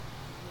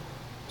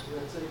We're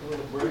going to take a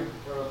little break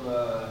from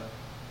the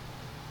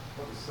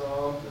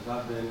Psalm as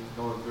I've been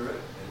going through it,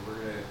 and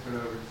we're going to turn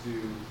over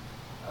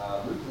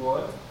to Luke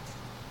 1.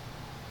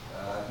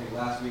 I think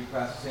last week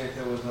Pastor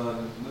Santa was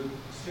on Luke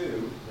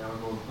 2. Now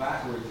we're going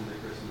backwards in the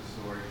Christmas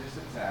story just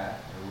a tad,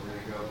 and we're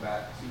going to go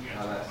back to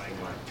how that's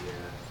going.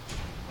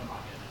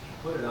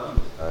 Put it on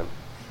this time.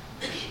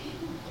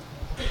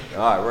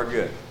 All right, we're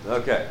good.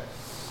 Okay.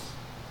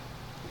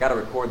 Got to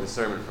record the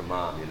sermon for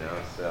Mom,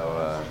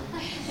 so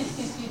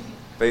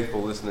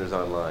faithful listeners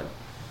online.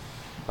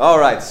 All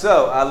right,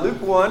 so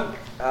Luke 1,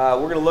 we're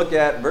going to look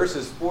at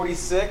verses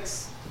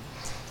 46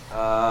 to,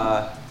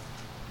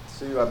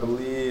 I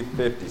believe,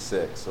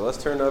 56. So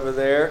let's turn over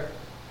there,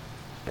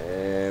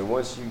 and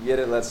once you get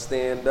it, let's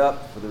stand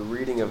up for the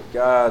reading of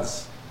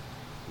God's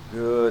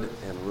good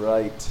and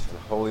right and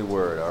holy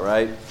word, all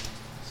right?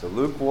 So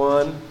Luke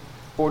 1,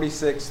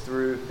 46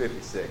 through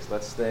 56.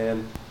 Let's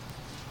stand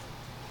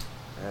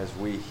as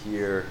we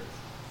hear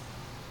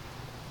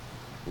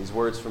these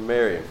words from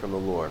Mary and from the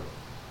Lord.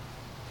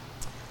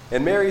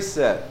 And Mary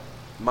said,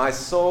 "My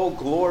soul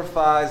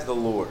glorifies the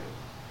Lord.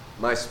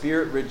 My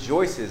spirit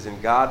rejoices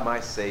in God my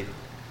Savior,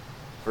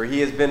 for he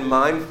has been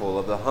mindful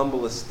of the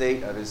humble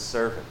estate of his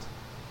servant.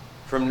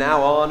 From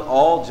now on,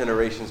 all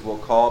generations will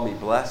call me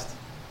blessed,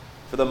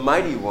 for the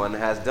Mighty One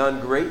has done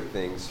great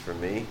things for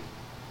me.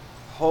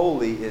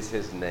 Holy is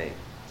his name.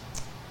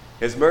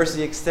 His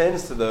mercy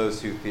extends to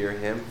those who fear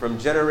him from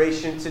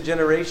generation to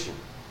generation.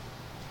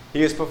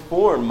 He has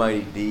performed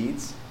mighty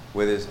deeds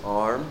with his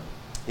arm.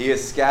 He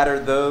has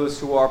scattered those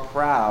who are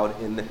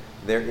proud in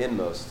their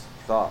inmost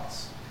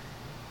thoughts.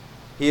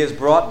 He has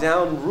brought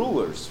down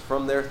rulers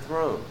from their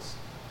thrones,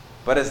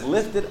 but has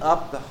lifted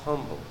up the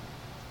humble.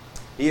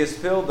 He has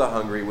filled the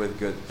hungry with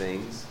good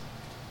things,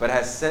 but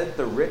has sent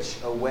the rich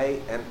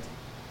away empty.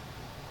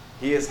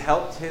 He has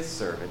helped his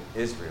servant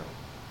Israel,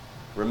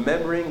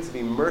 remembering to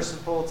be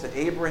merciful to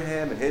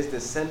Abraham and his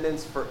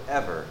descendants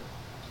forever,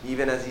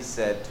 even as he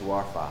said to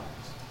our fathers."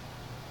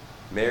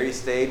 Mary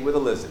stayed with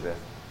Elizabeth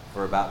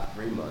for about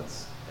 3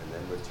 months and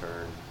then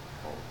returned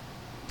home.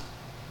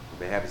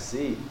 You may have a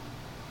seat.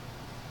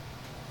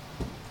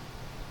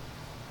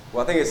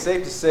 Well, I think it's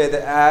safe to say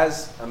that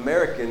as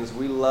Americans,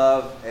 we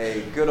love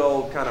a good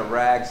old kind of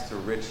rags to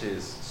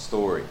riches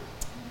story.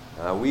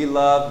 We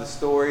love the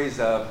stories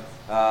of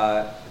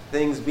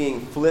things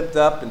being flipped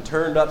up and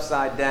turned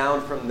upside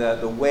down from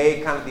the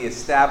way kind of the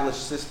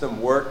established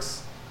system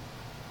works,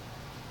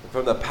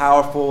 from the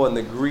powerful and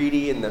the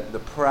greedy and the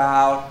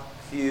proud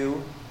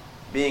few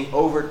being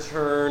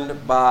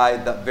overturned by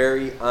the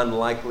very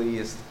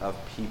unlikeliest of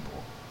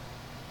people.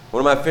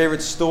 One of my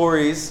favorite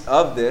stories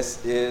of this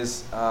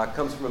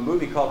comes from a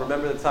movie called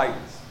Remember the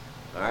Titans.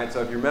 All right,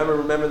 so if you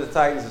Remember the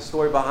Titans, the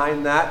story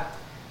behind that,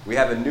 we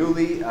have a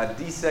newly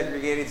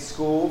desegregated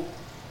school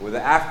with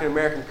an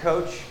African-American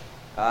coach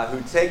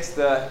who takes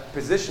the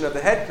position of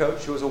the head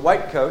coach, who was a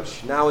white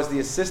coach, now is the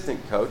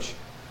assistant coach.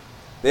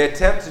 They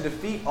attempt to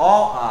defeat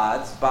all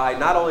odds by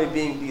not only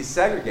being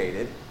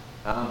desegregated,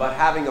 but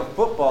having a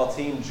football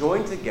team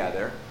join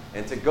together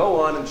and to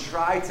go on and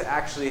try to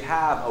actually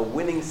have a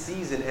winning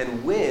season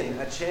and win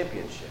a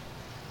championship.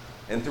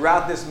 And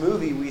throughout this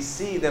movie, we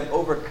see them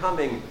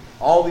overcoming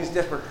all these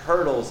different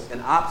hurdles and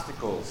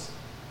obstacles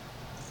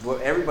where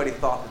everybody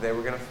thought that they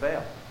were going to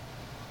fail.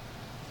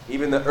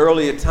 Even the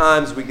earlier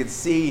times, we could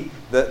see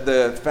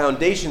the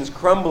foundations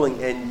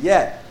crumbling, and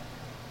yet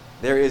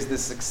there is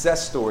this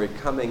success story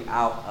coming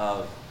out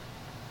of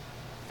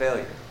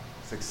failure.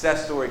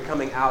 Success story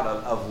coming out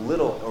of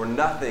little or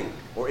nothing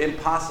or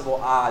impossible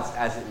odds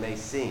as it may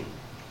seem.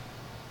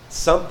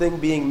 Something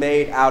being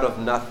made out of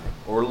nothing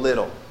or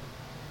little.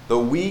 The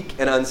weak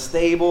and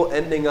unstable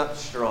ending up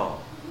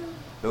strong.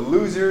 The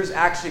losers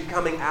actually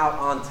coming out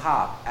on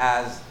top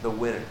as the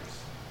winners.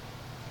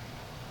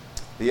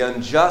 The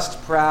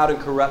unjust, proud, and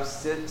corrupt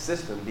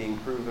system being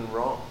proven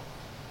wrong.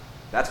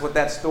 That's what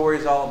that story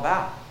is all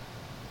about.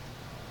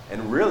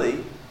 And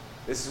really,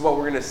 this is what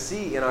we're going to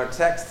see in our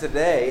text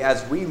today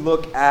as we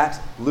look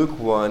at Luke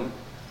 1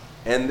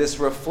 and this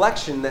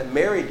reflection that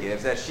Mary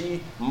gives as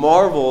she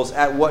marvels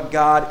at what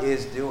God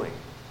is doing.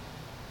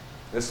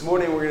 This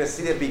morning we're going to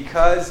see that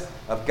because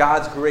of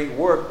God's great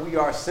work, we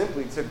are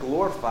simply to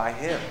glorify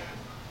him.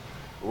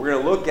 We're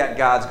going to look at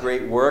God's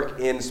great work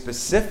in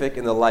specific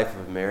in the life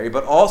of Mary,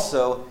 but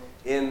also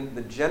in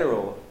the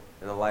general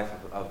in the life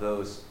of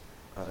those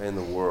in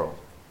the world.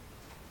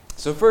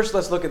 So first,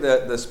 let's look at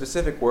the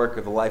specific work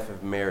of the life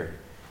of Mary,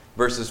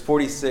 verses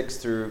 46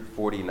 through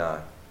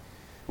 49.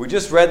 We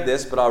just read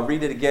this, but I'll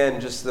read it again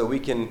just so that we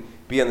can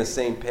be on the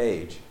same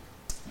page.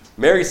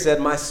 Mary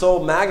said, "My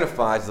soul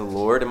magnifies the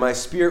Lord, and my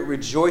spirit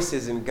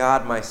rejoices in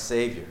God my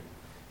Savior.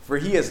 For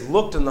he has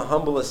looked on the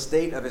humble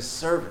estate of his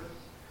servant.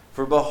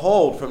 For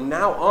behold, from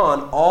now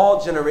on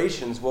all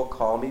generations will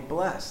call me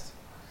blessed.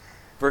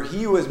 For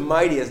he who is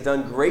mighty has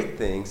done great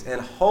things, and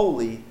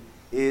holy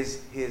is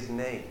his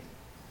name."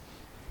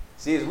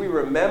 See, as we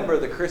remember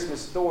the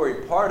Christmas story,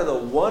 part of the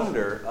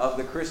wonder of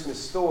the Christmas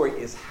story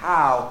is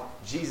how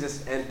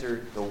Jesus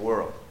entered the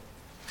world.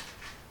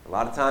 A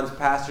lot of times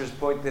pastors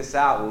point this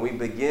out when we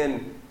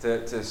begin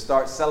to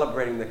start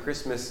celebrating the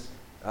Christmas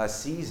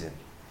season.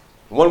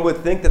 One would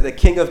think that the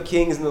King of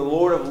Kings and the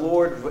Lord of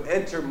Lords would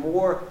enter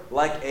more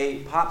like a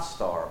pop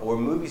star or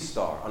movie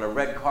star on a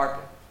red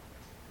carpet,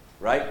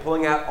 right?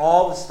 Pulling out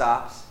all the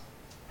stops,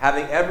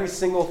 having every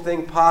single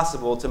thing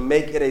possible to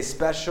make it a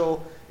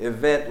special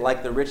event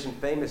like the rich and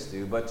famous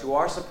do. But to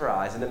our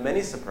surprise, and to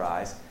many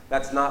surprise,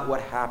 that's not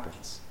what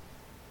happens.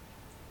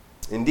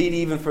 Indeed,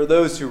 even for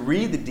those who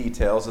read the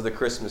details of the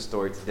Christmas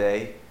story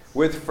today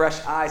with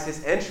fresh eyes,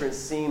 his entrance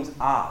seems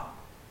odd.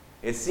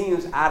 It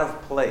seems out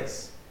of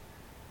place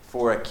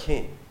for a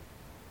king.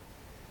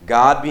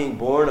 God being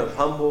born of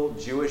humble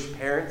Jewish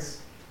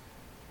parents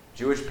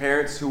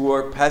who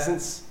were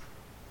peasants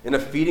in a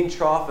feeding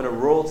trough in a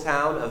rural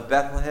town of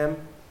Bethlehem,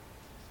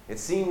 it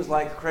seems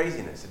like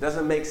craziness. It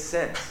doesn't make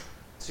sense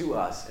to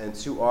us and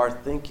to our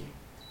thinking.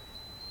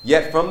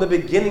 Yet from the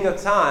beginning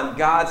of time,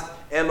 God's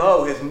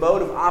MO, his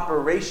mode of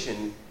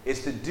operation,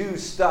 is to do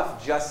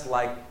stuff just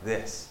like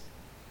this.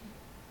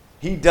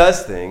 He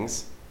does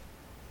things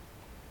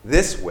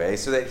this way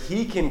so that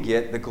he can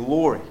get the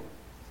glory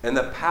and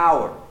the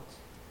power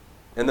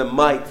and the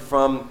might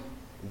from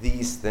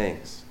these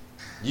things.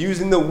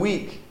 Using the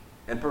weak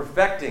and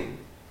perfecting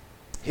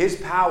his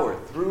power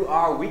through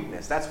our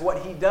weakness. That's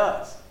what he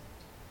does.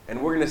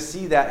 And we're going to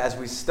see that as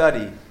we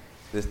study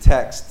the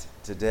text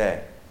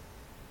today.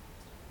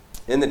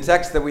 In the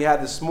text that we had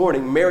this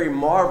morning, Mary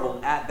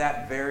marveled at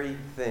that very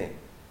thing.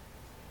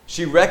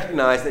 She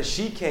recognized that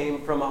she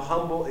came from a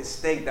humble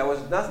estate that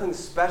was nothing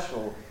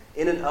special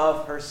in and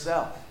of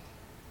herself.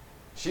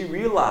 She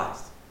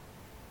realized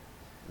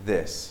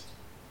this.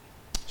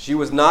 She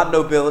was not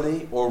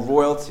nobility or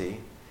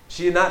royalty.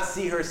 She did not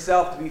see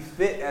herself to be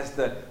fit as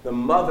the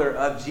mother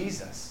of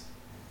Jesus.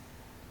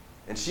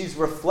 And she's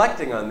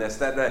reflecting on this,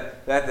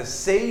 that the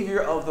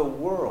Savior of the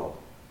world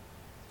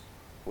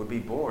would be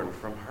born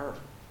from her.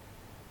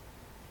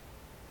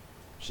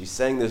 She's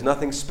saying there's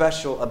nothing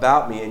special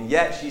about me, and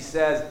yet she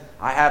says,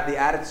 I have the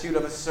attitude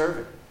of a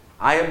servant.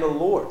 I am the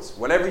Lord's.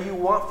 Whatever you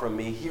want from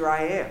me, here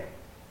I am.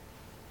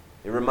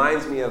 It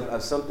reminds me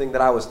of something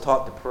that I was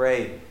taught to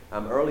pray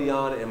early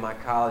on in my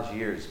college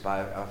years by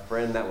a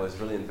friend that was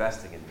really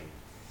investing in me.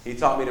 He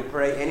taught me to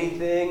pray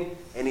anything,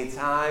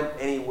 anytime,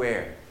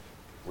 anywhere,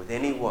 with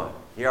anyone.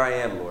 Here I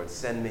am, Lord,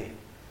 send me.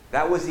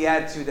 That was the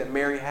attitude that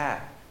Mary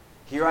had.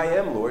 Here I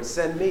am, Lord,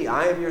 send me.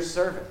 I am your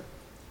servant.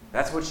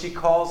 That's what she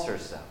calls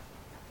herself.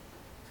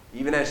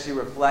 Even as she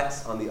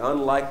reflects on the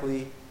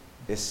unlikely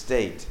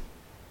estate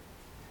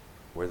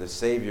where the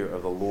Savior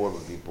of the Lord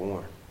would be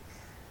born.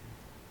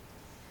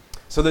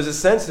 So there's a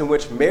sense in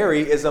which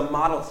Mary is a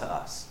model to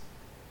us.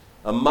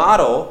 A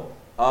model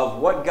of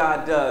what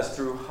God does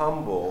through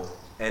humble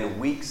and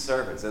weak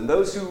servants. And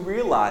those who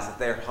realize that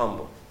they're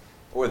humble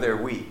or they're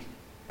weak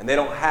and they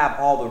don't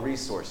have all the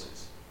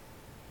resources.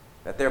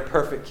 That they're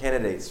perfect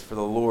candidates for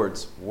the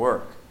Lord's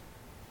work.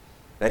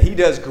 That he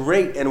does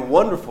great and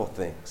wonderful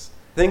things.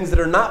 Things that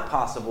are not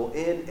possible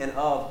in and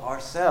of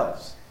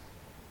ourselves.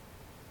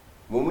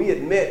 When we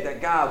admit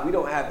that, God, we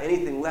don't have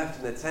anything left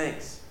in the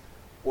tanks.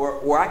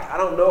 Or I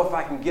don't know if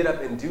I can get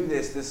up and do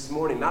this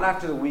morning. Not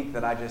after the week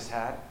that I just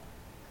had.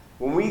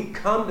 When we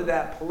come to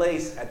that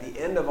place at the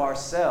end of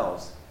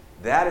ourselves,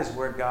 that is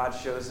where God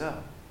shows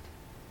up.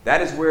 That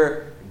is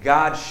where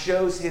God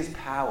shows his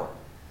power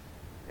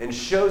and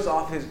shows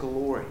off his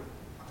glory.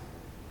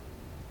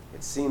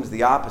 It seems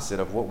the opposite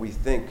of what we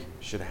think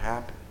should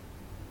happen.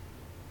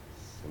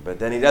 But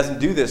then he doesn't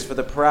do this for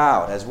the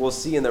proud, as we'll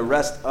see in the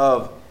rest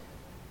of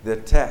the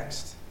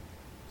text.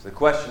 So the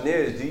question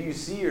is, do you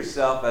see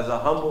yourself as a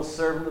humble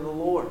servant of the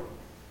Lord?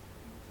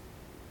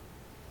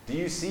 Do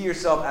you see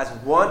yourself as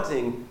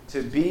wanting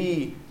to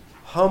be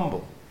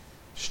humble,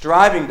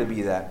 striving to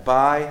be that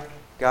by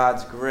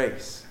God's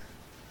grace?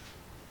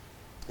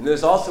 And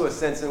there's also a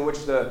sense in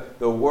which the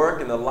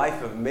work and the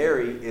life of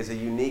Mary is a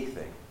unique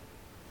thing.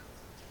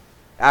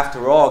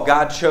 After all,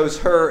 God chose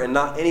her and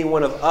not any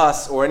one of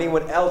us or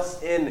anyone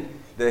else in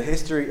the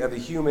history of the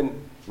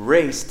human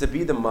race to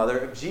be the mother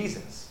of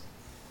Jesus.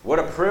 What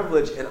a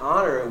privilege and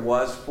honor it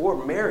was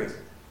for Mary.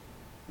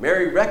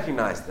 Mary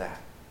recognized that.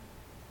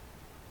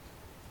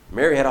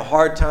 Mary had a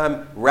hard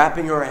time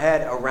wrapping her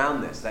head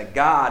around this, that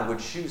God would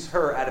choose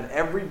her out of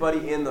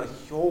everybody in the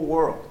whole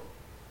world.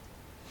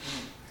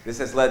 This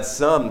has led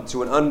some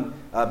to an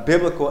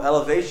unbiblical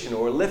elevation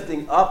or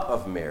lifting up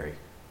of Mary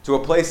to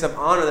a place of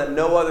honor that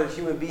no other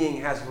human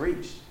being has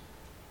reached.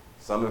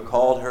 Some have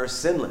called her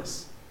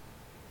sinless,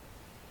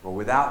 or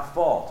without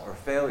fault or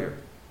failure,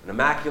 an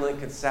immaculate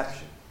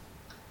conception.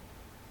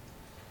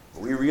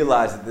 We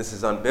realize that this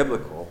is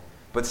unbiblical,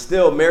 but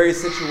still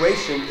Mary's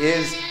situation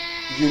is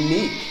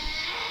unique.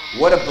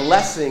 What a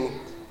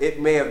blessing it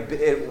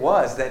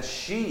was that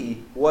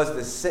she was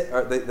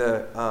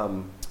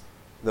the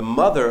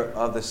mother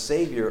of the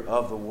Savior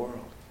of the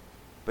world.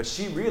 But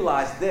she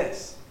realized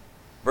this.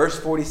 Verse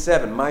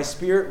 47, my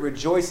spirit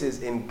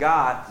rejoices in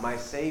God, my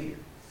Savior.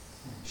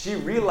 She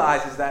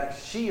realizes that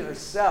she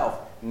herself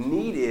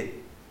needed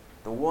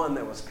the one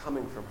that was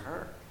coming from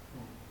her.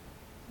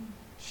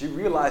 She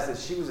realized that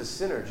she was a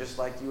sinner just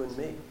like you and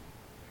me.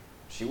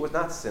 She was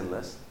not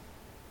sinless,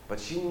 but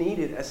she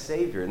needed a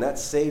Savior, and that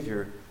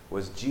Savior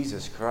was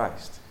Jesus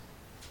Christ.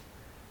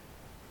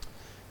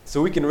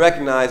 So we can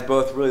recognize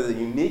both really the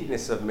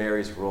uniqueness of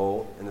Mary's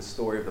role in the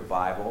story of the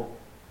Bible,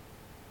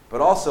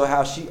 but also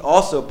how she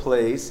also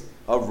plays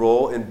a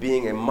role in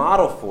being a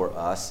model for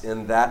us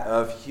in that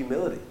of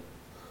humility.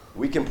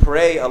 We can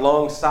pray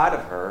alongside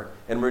of her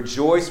and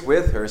rejoice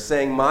with her,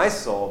 saying, "My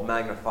soul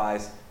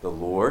magnifies the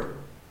Lord.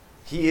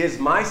 He is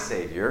my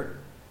Savior.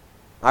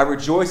 I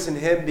rejoice in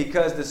him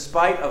because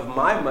despite of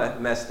my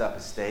messed up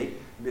estate,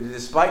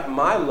 despite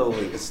my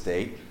lowly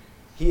estate,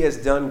 he has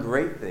done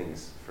great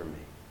things for me."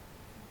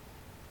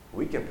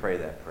 We can pray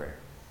that prayer.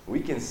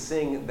 We can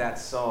sing that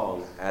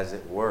song, as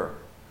it were.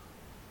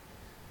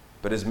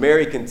 But as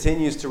Mary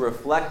continues to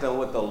reflect on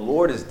what the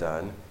Lord has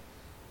done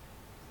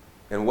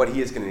and what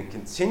he is going to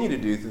continue to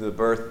do through the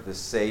birth of the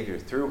Savior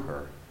through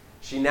her,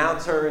 she now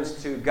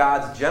turns to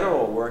God's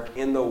general work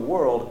in the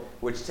world,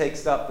 which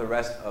takes up the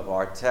rest of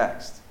our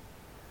text.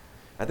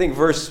 I think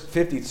verse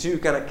 52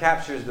 kind of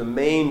captures the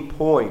main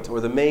point or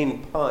the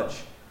main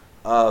punch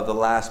of the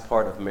last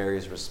part of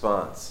Mary's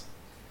response.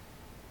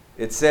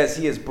 It says,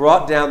 "He has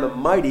brought down the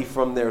mighty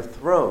from their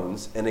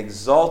thrones and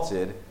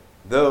exalted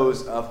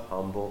those of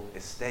humble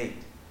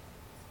estate."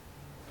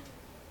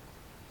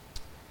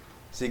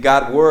 See,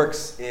 God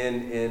works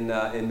in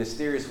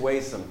mysterious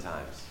ways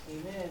sometimes.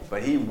 Amen.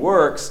 But he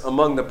works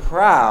among the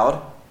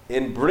proud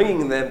in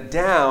bringing them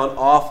down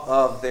off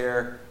of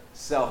their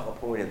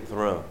self-appointed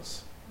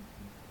thrones.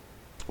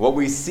 What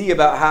we see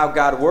about how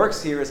God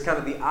works here is kind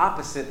of the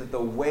opposite of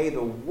the way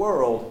the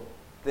world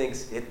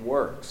thinks it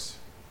works.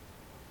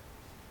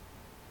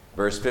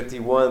 Verse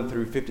 51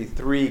 through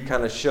 53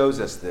 kind of shows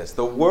us this.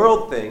 The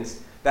world thinks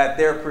that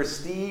their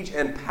prestige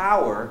and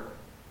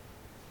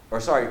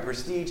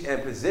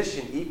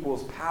position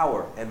equals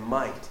power and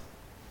might.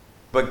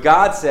 But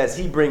God says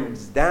he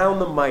brings down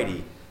the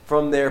mighty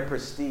from their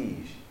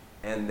prestige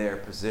and their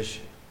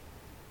position.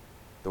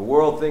 The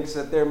world thinks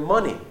that their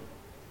money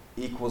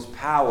equals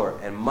power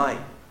and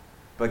might.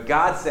 But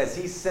God says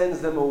he sends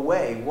them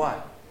away,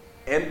 what?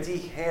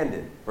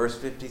 Empty-handed. Verse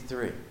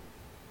 53.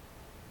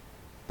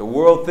 The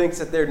world thinks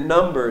that their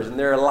numbers and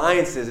their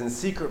alliances and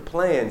secret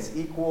plans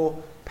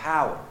equal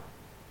power.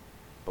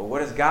 But what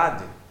does God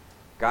do?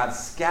 God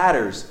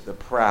scatters the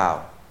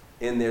proud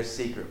in their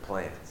secret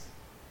plans.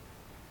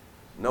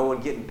 No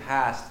one getting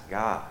past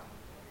God.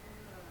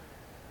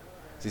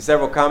 See,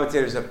 several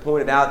commentators have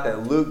pointed out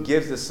that Luke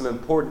gives us some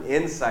important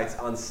insights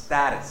on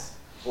status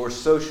or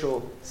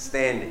social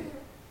standing.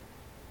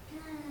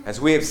 As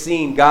we have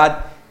seen,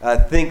 God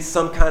thinks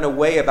some kind of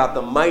way about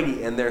the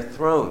mighty and their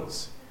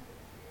thrones,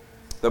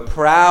 the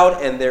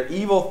proud and their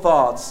evil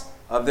thoughts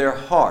of their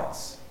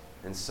hearts,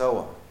 and so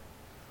on.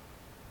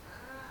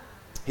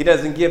 He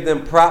doesn't give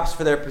them props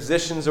for their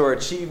positions or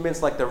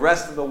achievements like the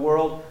rest of the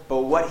world, but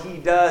what he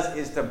does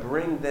is to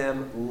bring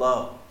them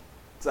low,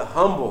 to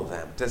humble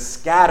them, to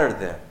scatter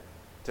them,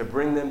 to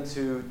bring them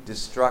to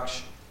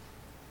destruction.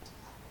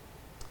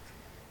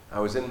 I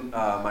was in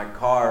my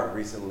car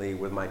recently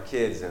with my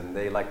kids, and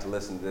they like to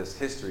listen to this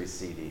history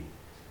CD.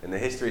 And the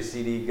history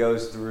CD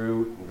goes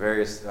through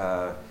various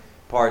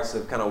parts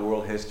of kind of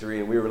world history,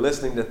 and we were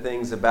listening to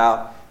things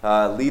about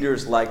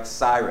leaders like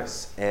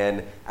Cyrus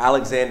and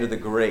Alexander the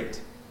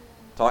Great,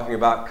 talking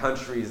about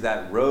countries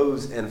that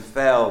rose and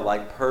fell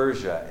like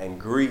Persia and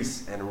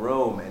Greece and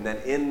Rome, and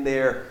that in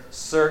their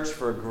search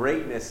for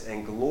greatness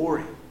and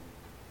glory,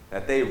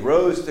 that they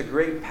rose to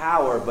great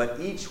power, but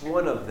each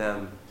one of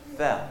them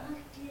fell.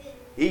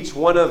 Each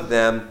one of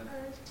them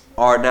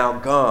are now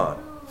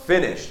gone,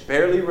 finished,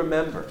 barely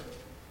remembered,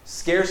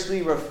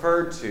 scarcely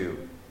referred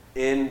to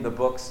in the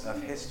books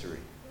of history.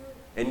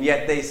 And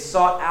yet they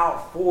sought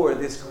out for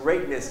this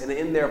greatness, and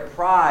in their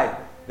pride,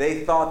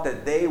 they thought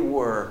that they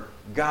were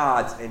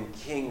gods and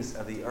kings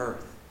of the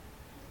earth.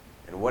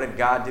 And what did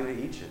God do to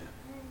each of them?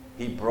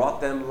 He brought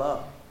them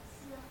low.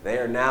 They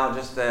are now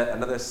just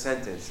another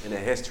sentence in a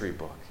history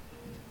book.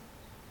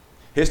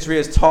 History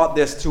has taught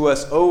this to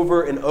us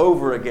over and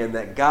over again,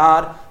 that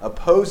God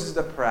opposes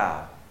the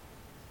proud.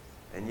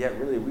 And yet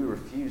really we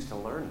refuse to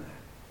learn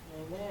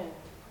that. Amen.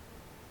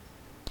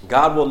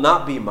 God will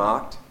not be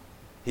mocked.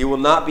 He will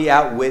not be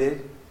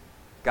outwitted.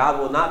 God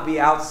will not be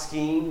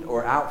out-schemed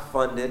or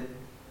out-funded.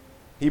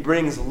 He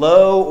brings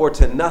low or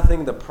to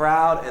nothing the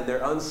proud and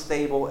their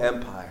unstable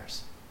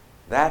empires.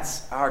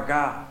 That's our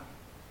God.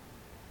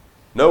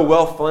 No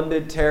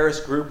well-funded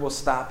terrorist group will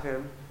stop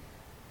him.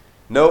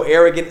 No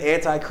arrogant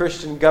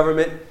anti-Christian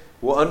government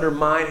will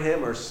undermine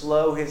him or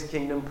slow his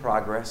kingdom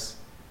progress.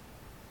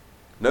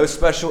 No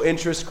special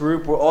interest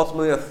group will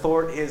ultimately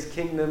thwart his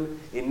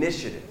kingdom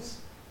initiatives.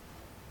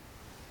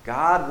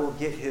 God will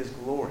get his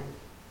glory,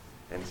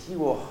 and he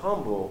will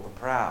humble the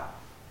proud.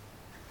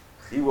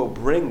 He will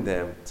bring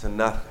them to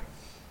nothing.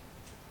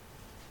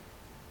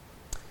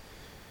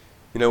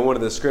 You know, one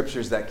of the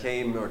scriptures that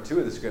came, or two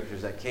of the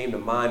scriptures that came to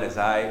mind as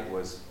I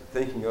was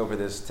thinking over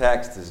this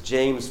text is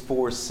James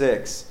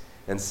 4:6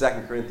 and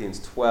 2 Corinthians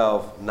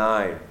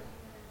 12:9.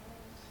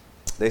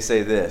 they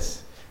say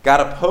this: God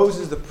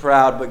opposes the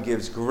proud but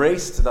gives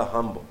grace to the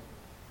humble.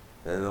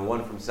 And the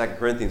one from 2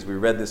 Corinthians, we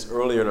read this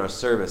earlier in our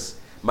service.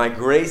 My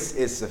grace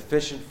is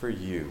sufficient for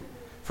you,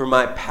 for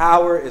my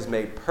power is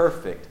made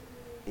perfect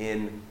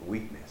in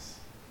weakness.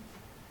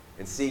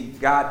 And see,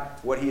 God,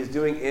 what he is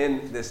doing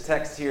in this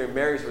text here, in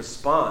Mary's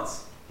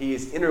response, he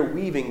is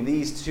interweaving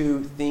these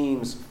two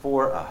themes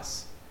for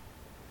us.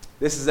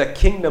 This is a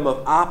kingdom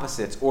of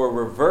opposites or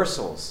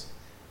reversals.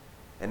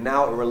 And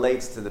now it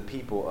relates to the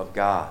people of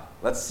God.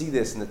 Let's see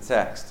this in the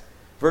text.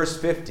 Verse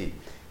 50,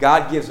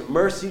 God gives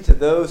mercy to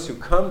those who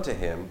come to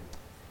him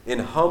in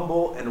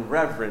humble and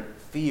reverent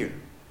fear.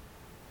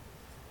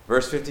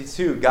 Verse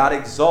 52, God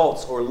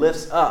exalts or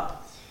lifts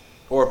up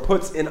or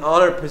puts in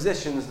honored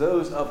positions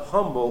those of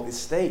humble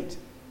estate.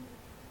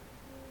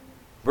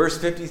 Verse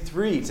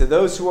 53, to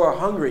those who are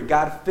hungry,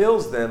 God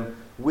fills them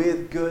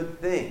with good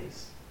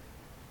things.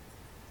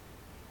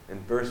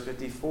 And verse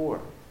 54,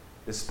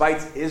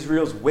 despite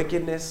Israel's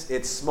wickedness,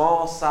 its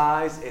small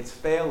size, its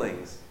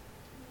failings,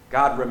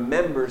 God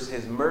remembers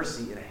his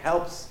mercy and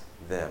helps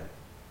them.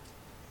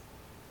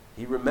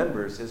 He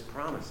remembers his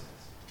promises.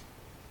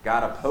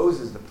 God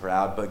opposes the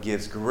proud but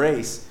gives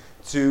grace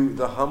to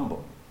the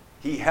humble.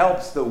 He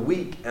helps the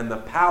weak and the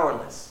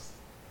powerless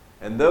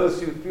and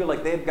those who feel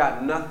like they've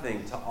got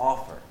nothing to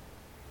offer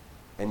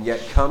and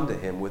yet come to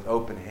him with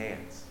open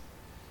hands.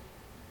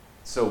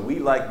 So we,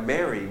 like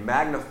Mary,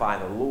 magnify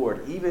the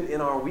Lord even in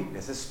our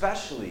weakness,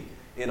 especially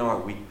in our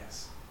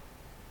weakness.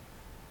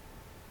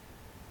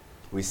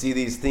 We see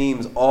these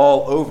themes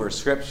all over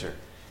Scripture.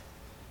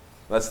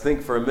 Let's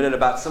think for a minute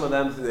about some of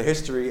them through the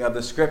history of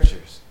the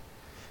Scriptures.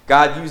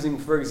 God using,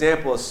 for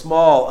example, a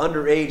small,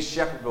 underage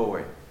shepherd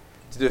boy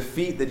to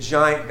defeat the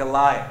giant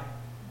Goliath.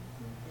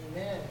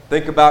 Amen.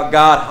 Think about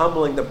God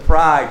humbling the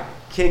pride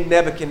King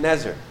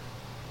Nebuchadnezzar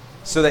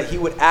so that he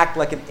would act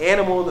like an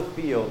animal in the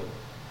field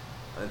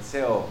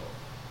until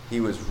he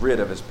was rid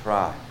of his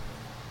pride.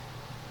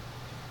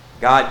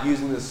 God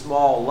using the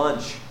small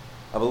lunch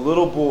of a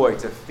little boy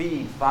to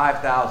feed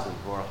 5,000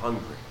 who are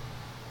hungry.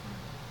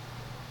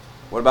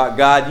 What about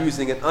God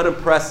using an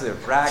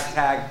unimpressive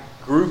ragtag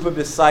group of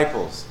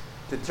disciples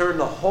to turn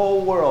the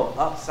whole world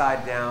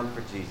upside down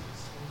for Jesus?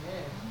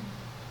 Amen.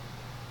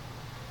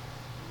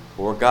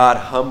 Or God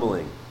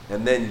humbling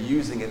and then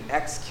using an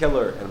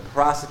ex-killer and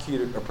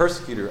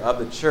persecutor of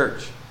the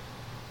church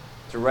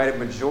to write a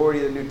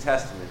majority of the New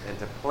Testament and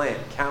to plant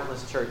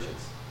countless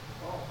churches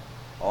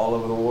all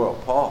over the world.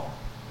 Paul.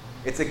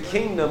 It's a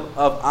kingdom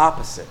of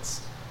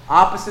opposites.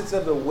 Opposites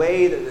of the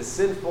way that the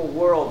sinful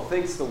world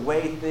thinks the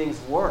way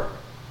things work.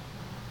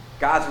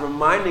 God's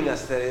reminding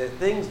us that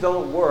things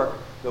don't work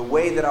the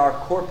way that our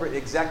corporate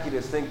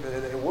executives think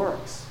that it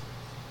works.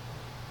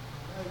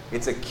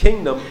 It's a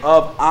kingdom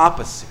of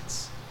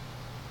opposites.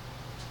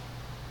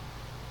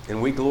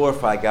 And we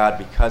glorify God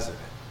because of it.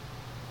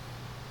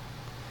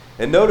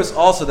 And notice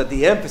also that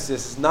the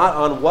emphasis is not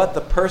on what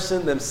the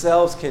person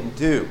themselves can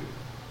do,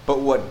 but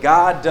what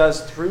God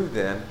does through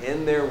them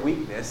in their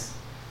weakness,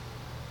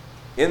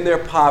 in their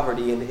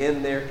poverty, and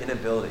in their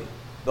inability.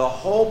 The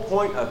whole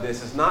point of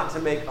this is not to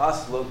make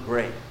us look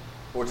great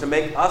or to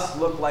make us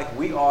look like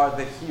we are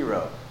the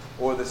hero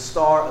or the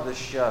star of the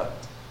show.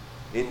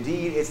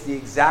 Indeed, it's the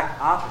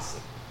exact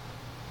opposite.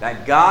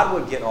 That God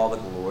would get all the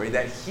glory,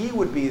 that he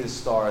would be the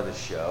star of the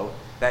show,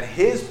 that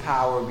his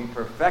power would be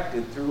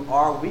perfected through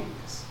our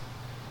weakness.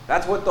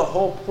 That's what the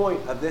whole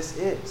point of this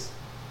is.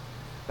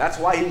 That's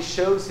why he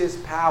shows his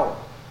power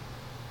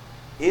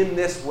in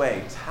this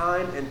way,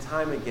 time and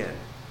time again,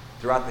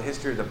 throughout the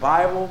history of the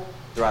Bible,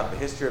 throughout the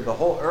history of the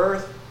whole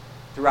earth,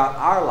 throughout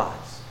our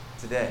lives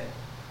today.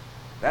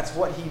 That's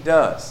what he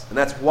does, and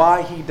that's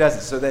why he does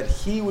it, so that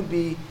he would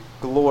be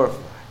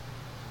glorified.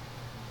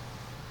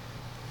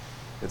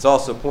 It's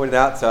also pointed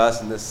out to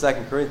us in this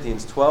 2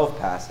 Corinthians 12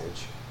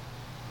 passage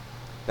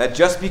that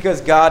just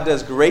because God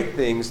does great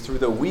things through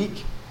the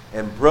weak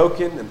and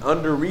broken and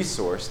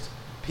under-resourced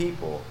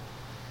people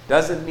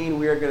doesn't mean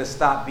we are going to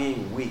stop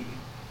being weak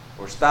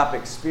or stop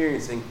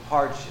experiencing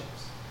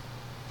hardships.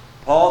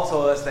 Paul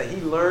told us that he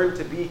learned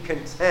to be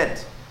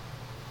content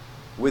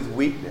with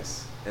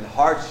weakness and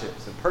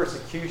hardships and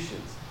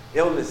persecutions,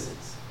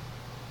 illnesses.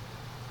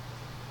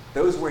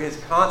 Those were his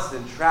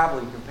constant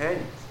traveling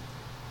companions.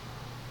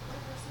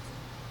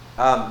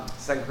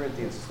 2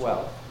 Corinthians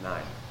 12,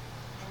 9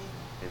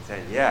 and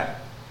 10. Yeah.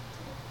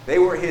 They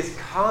were his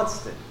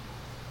constant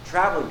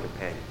traveling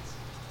companions.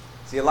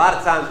 See, a lot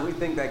of times we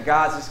think that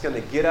God's just going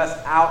to get us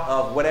out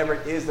of whatever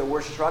it is that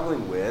we're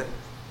struggling with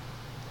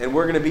and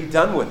we're going to be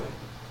done with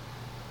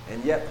it.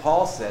 And yet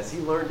Paul says he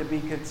learned to be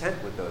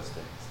content with those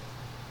things.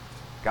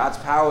 God's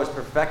power was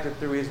perfected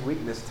through his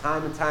weakness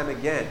time and time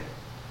again.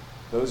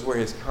 Those were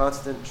his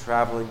constant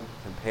traveling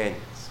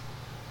companions.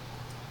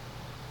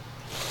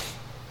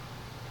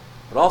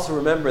 But also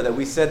remember that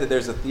we said that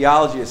there's a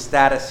theology of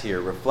status here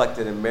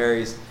reflected in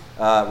Mary's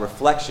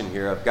reflection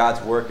here of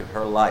God's work in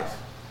her life.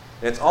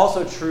 And it's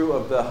also true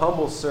of the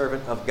humble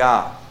servant of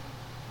God.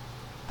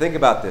 Think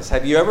about this.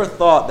 Have you ever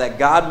thought that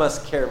God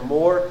must care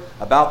more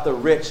about the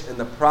rich and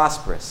the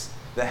prosperous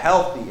the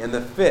healthy, and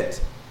the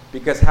fit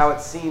because how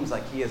it seems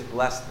like he has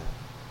blessed them.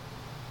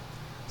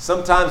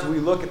 Sometimes we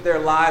look at their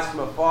lives from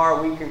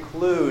afar, we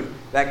conclude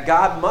that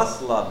God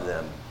must love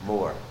them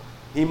more.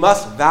 He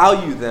must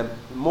value them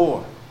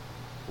more.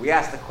 We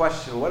ask the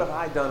question, what have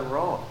I done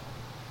wrong?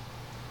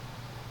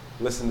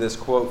 Listen to this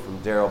quote from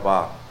Darrell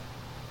Bock.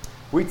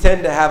 We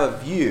tend to have a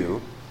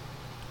view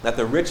that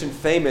we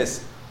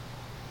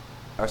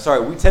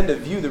tend to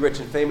view the rich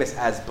and famous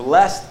as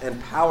blessed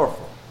and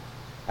powerful,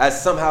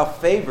 as somehow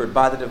favored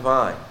by the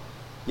divine.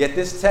 Yet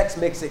this text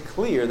makes it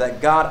clear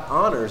that God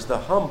honors the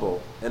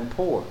humble and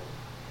poor.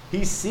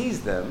 He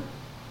sees them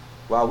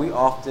while we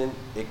often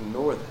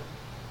ignore them.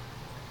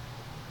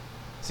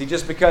 See,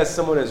 just because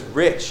someone is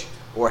rich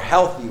or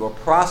healthy or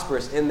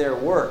prosperous in their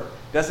work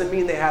doesn't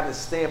mean they have the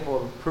stamp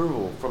of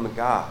approval from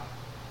God.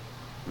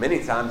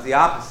 Many times the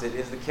opposite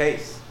is the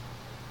case.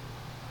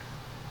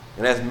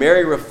 And as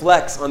Mary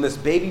reflects on this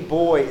baby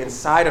boy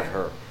inside of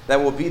her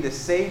that will be the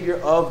Savior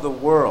of the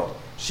world,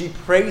 she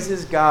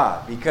praises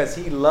God because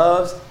he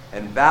loves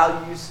and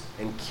values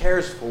and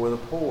cares for the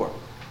poor,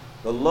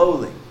 the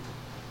lowly,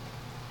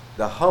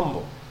 the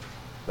humble,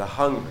 the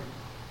hungry.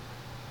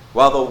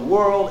 While the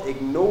world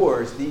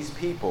ignores these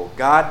people,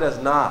 God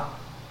does not.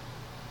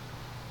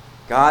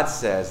 God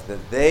says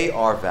that they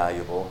are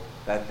valuable,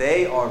 that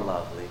they are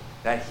lovely,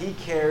 that he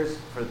cares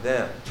for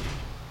them.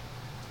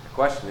 The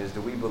question is,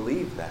 do we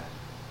believe that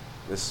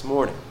this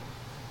morning?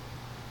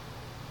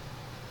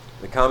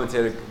 The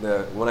commentator,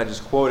 the one I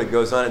just quoted,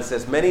 goes on and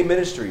says, many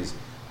ministries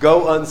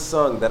go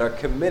unsung that are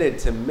committed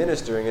to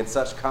ministering in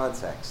such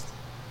context.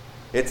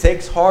 It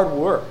takes hard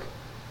work.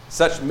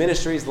 Such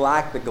ministries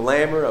lack the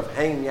glamour of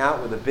hanging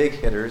out with the big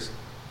hitters,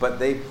 but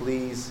they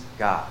please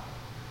God.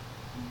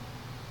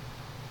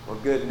 Well,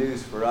 good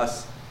news for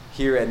us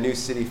here at New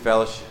City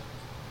Fellowship.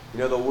 You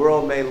know, the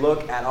world may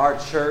look at our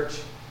church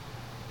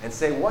and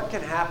say, what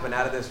can happen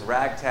out of this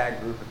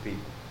ragtag group of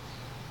people?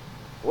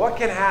 What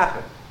can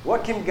happen?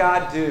 What can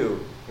God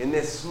do in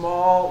this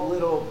small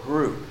little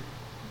group?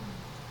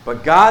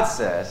 But God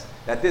says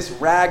that this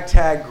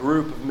ragtag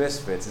group of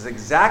misfits is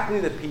exactly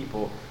the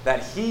people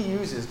that he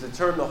uses to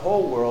turn the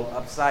whole world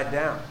upside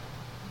down.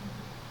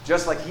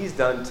 Just like he's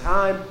done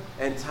time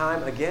and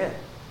time again.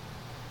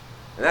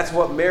 And that's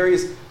what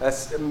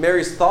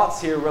Mary's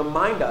thoughts here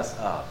remind us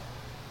of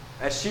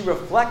as she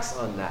reflects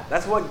on that.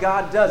 That's what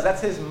God does.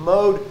 That's his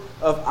mode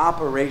of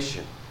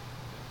operation.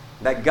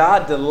 That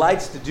God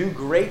delights to do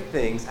great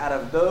things out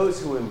of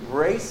those who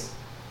embrace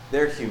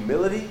their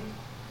humility,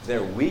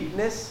 their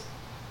weakness,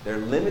 their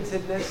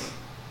limitedness,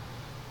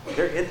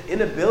 their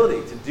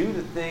inability to do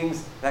the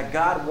things that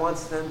God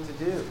wants them to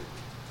do.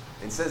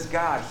 And says,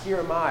 God, here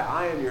am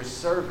I am your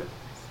servant.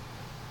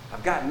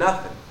 I've got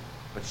nothing,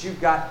 but you've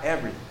got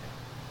everything.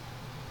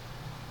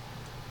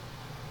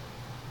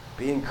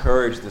 Be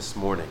encouraged this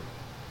morning.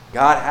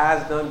 God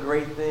has done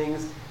great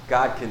things.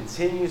 God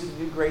continues to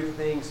do great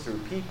things through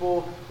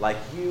people like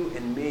you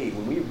and me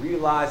when we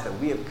realize that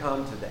we have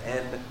come to the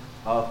end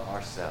of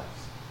ourselves.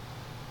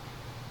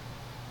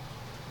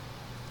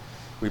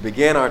 We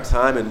began our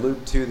time in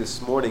Luke 2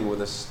 this morning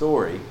with a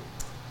story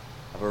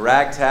of a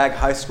ragtag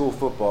high school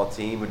football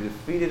team who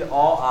defeated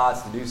all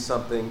odds to do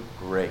something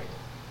great.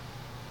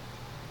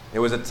 It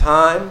was a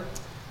time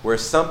where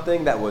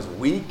something that was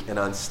weak and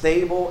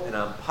unstable and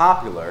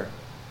unpopular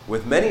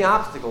with many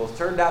obstacles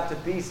turned out to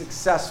be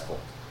successful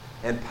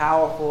and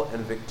powerful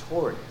and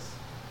victorious.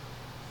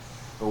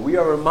 But we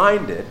are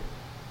reminded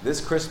this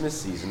Christmas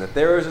season that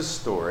there is a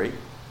story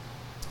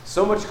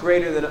so much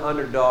greater than an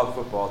underdog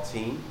football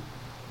team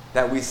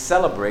that we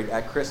celebrate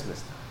at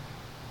Christmas time.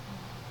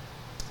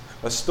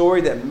 A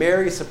story that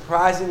Mary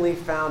surprisingly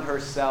found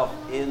herself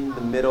in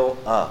the middle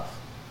of.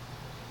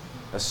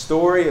 A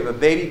story of a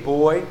baby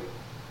boy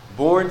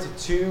born to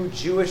two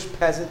Jewish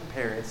peasant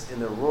parents in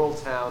the rural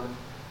town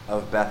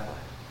of Bethlehem.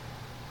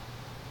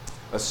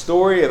 A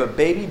story of a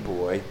baby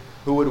boy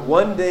who would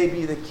one day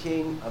be the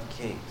King of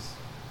Kings.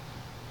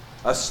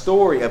 A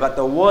story about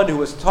the one who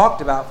was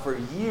talked about for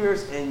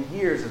years and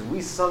years, as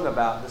we sung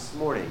about this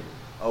morning.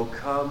 O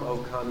come,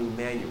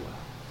 Emmanuel.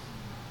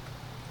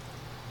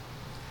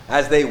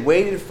 As they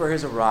waited for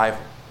his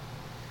arrival.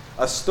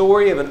 A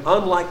story of an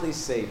unlikely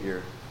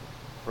Savior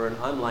for an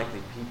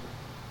unlikely people.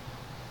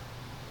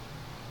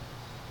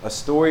 A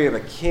story of a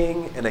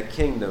king and a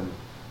kingdom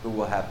who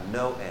will have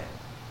no end.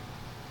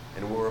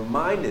 And we're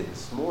reminded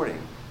this morning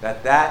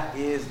that that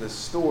is the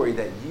story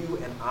that you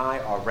and I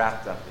are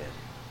wrapped up in.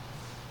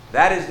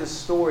 That is the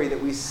story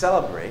that we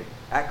celebrate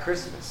at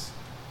Christmas.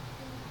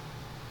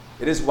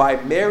 It is why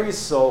Mary's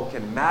soul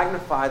can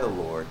magnify the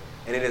Lord,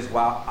 and it is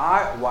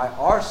why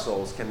our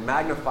souls can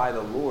magnify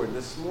the Lord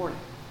this morning.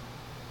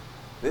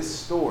 This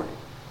story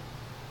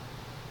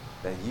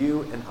that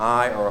you and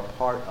I are a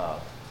part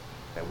of,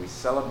 that we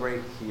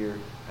celebrate here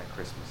at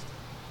Christmas time.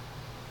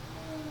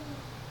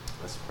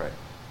 Let's pray.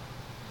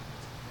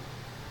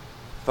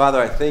 Father,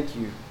 I thank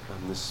you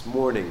this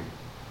morning,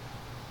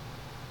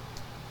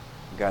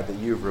 God, that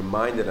you've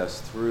reminded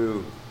us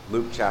through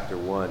Luke chapter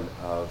 1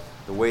 of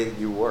the way that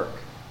you work.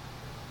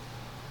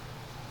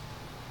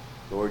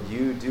 Lord,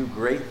 you do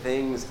great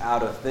things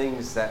out of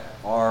things that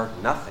are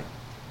nothing.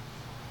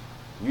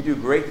 You do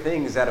great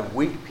things out of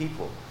weak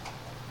people.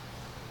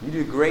 You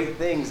do great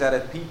things out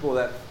of people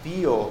that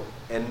feel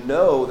and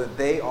know that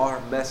they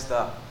are messed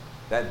up,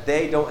 that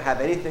they don't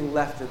have anything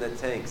left in the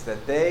tanks,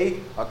 that they,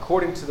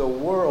 according to the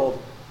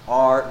world,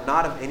 are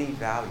not of any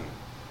value.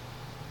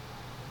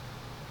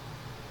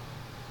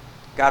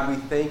 God, we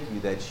thank you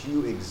that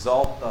you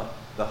exalt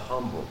the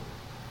humble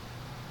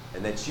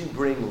and that you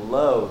bring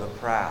low the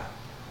proud.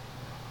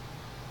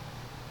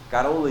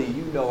 God, only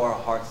you know our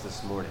hearts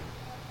this morning.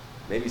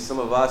 Maybe some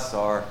of us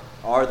are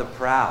the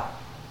proud.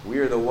 We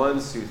are the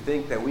ones who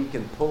think that we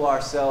can pull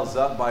ourselves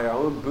up by our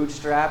own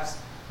bootstraps.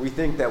 We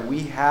think that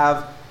we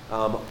have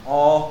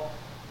all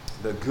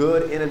the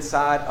good in and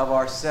inside of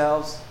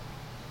ourselves.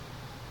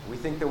 We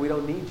think that we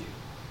don't need you.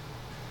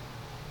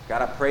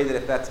 God, I pray that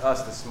if that's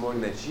us this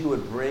morning, that you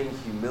would bring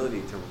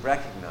humility to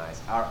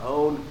recognize our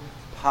own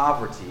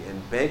poverty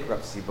and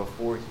bankruptcy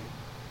before you.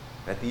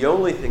 That the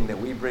only thing that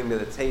we bring to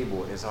the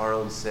table is our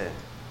own sin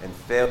and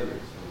failures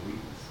and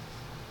weaknesses.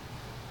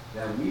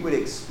 That we would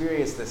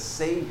experience the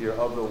Savior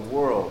of the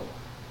world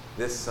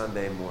this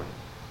Sunday morning.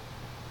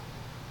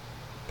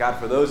 God,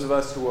 for those of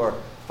us who are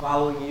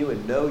following you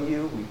and know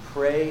you, we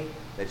pray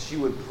that you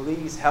would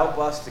please help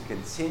us to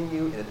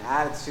continue in an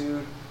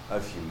attitude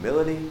of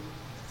humility,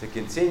 to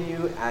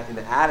continue in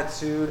an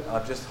attitude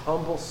of just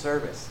humble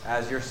service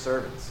as your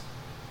servants.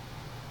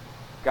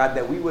 God,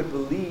 that we would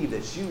believe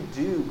that you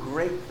do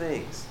great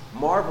things,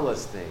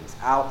 marvelous things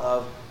out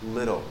of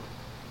little.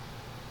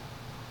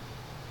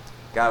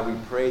 God, we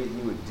pray that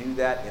you would do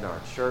that in our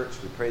church.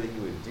 We pray that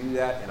you would do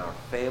that in our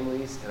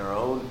families, in our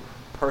own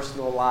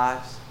personal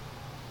lives.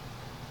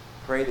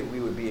 Pray that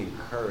we would be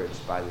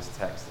encouraged by this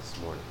text this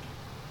morning.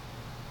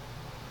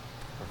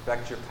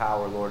 Perfect your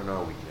power, Lord, in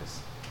our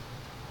weakness.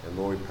 And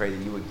Lord, we pray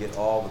that you would get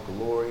all the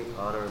glory,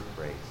 honor, and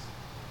praise.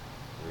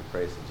 And we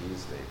praise in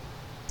Jesus' name.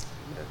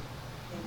 Amen.